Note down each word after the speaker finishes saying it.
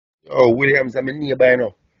Oh, Williams, I'm a nearby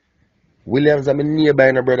now. Williams, I'm a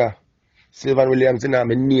nearby now, brother. Sylvan Williams,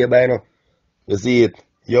 I'm a nearby now. You see it?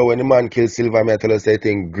 Yo, when the man kill Silver, me I tell us I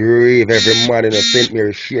think grave every man in the St.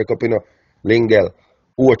 Mary shake up in a Lingdale.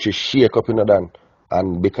 Ochi shake up in a dan.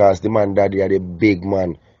 And because the man daddy are the big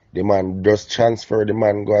man, the man just transfer the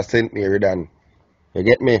man go to St. Mary dan. You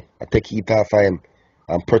get me? I take heat off of him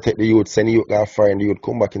and protect the youth, send the youth go fire and the youth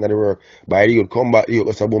come back into the work. By the youth come back, the youth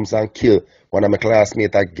go to booms and kill one of my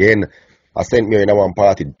classmates again. I St. Mary in one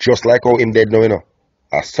party, just like how him dead now, you know.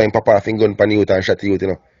 I saw him papa finger gun pan the youth and shot the youth, you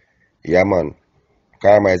know. Yeah, man.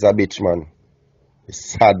 Karma is a bitch, man.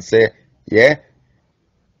 It's sad, say, yeah.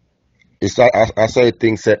 It's I saw a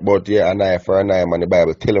thing said about yeah, an eye for an eye, man. The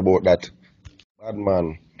Bible tell about that. Bad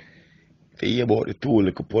man. They hear about the two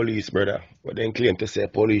little police, brother. But then claim to say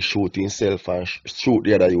police shoot himself and shoot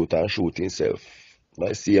the other youth and shoot himself.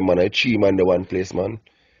 I see a man, I cheat man the one place, man.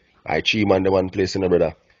 I cheat man the one place, you know,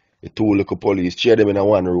 brother. The two little police, share them in a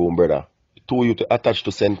one room, brother. The two youth attached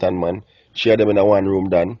to Senton, man. Share them in a one room,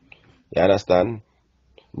 done. You understand?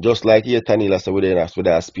 Just like here, Tanila said, with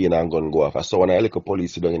a spear and gun go off. I saw one little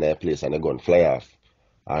police down in a place and the gun fly off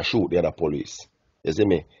and shoot the other police. You see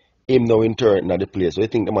me? Him now in turn at the place. So you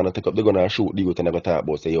think the man will take up the gun and shoot the youth and never talk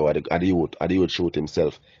about say, yo, are the youth shoot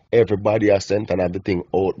himself. Everybody has sent and have the thing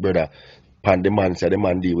out, brother. Pan the man say the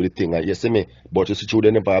man deal with the thing. You see me? But you see true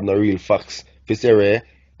they never have no real facts. If you say Ray,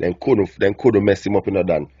 then couldn't mess him up in the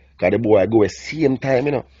done. Cause the boy go at same time,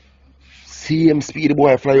 you know. Same speed the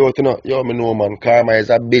boy fly out, you know. Yo, me know, man. Karma is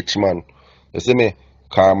a bitch, man. You see me?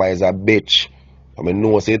 Karma is a bitch. I mean,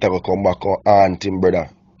 know say it will come back on aunt him, brother.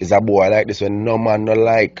 It's a boy like this when no man no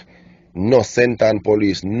like. No Senton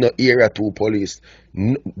police, no Area 2 police.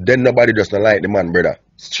 No, then nobody just not like the man, brother.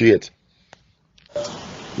 Straight.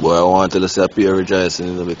 Boy, I want to say Pierre rejoicing,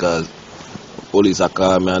 you know, because police are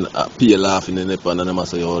call me and Pierre laughing in the pan and them I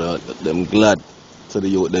say, yo, them glad to the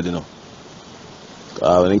youth dead, you know.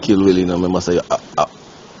 When they kill Willie, you know, I must say,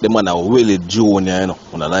 the man are Willie Junior, you know.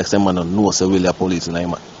 When I like say man don't know say Willie a police, you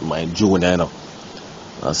know, my Junior, you know.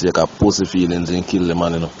 And say you got pussy feelings and kill the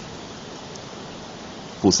man, you know.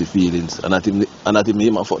 Pussy feelings. And that him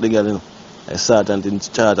him and fuck the girl, you know. A sergeant in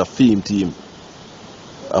charge of film team.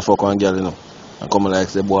 I fuck one girl, you know. And come like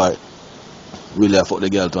say, boy, Willie I fuck the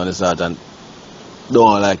girl to and the sergeant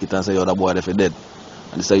don't like it and say, yo, that boy if he dead.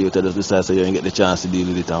 And they say you tell us this side so you ain't get the chance to deal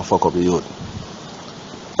with it and fuck up the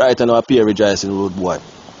youth. Right now I Pierre rejoicing road boy.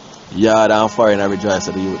 Yard and foreign I rejoice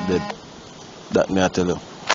that the youth dead. That me I tell you.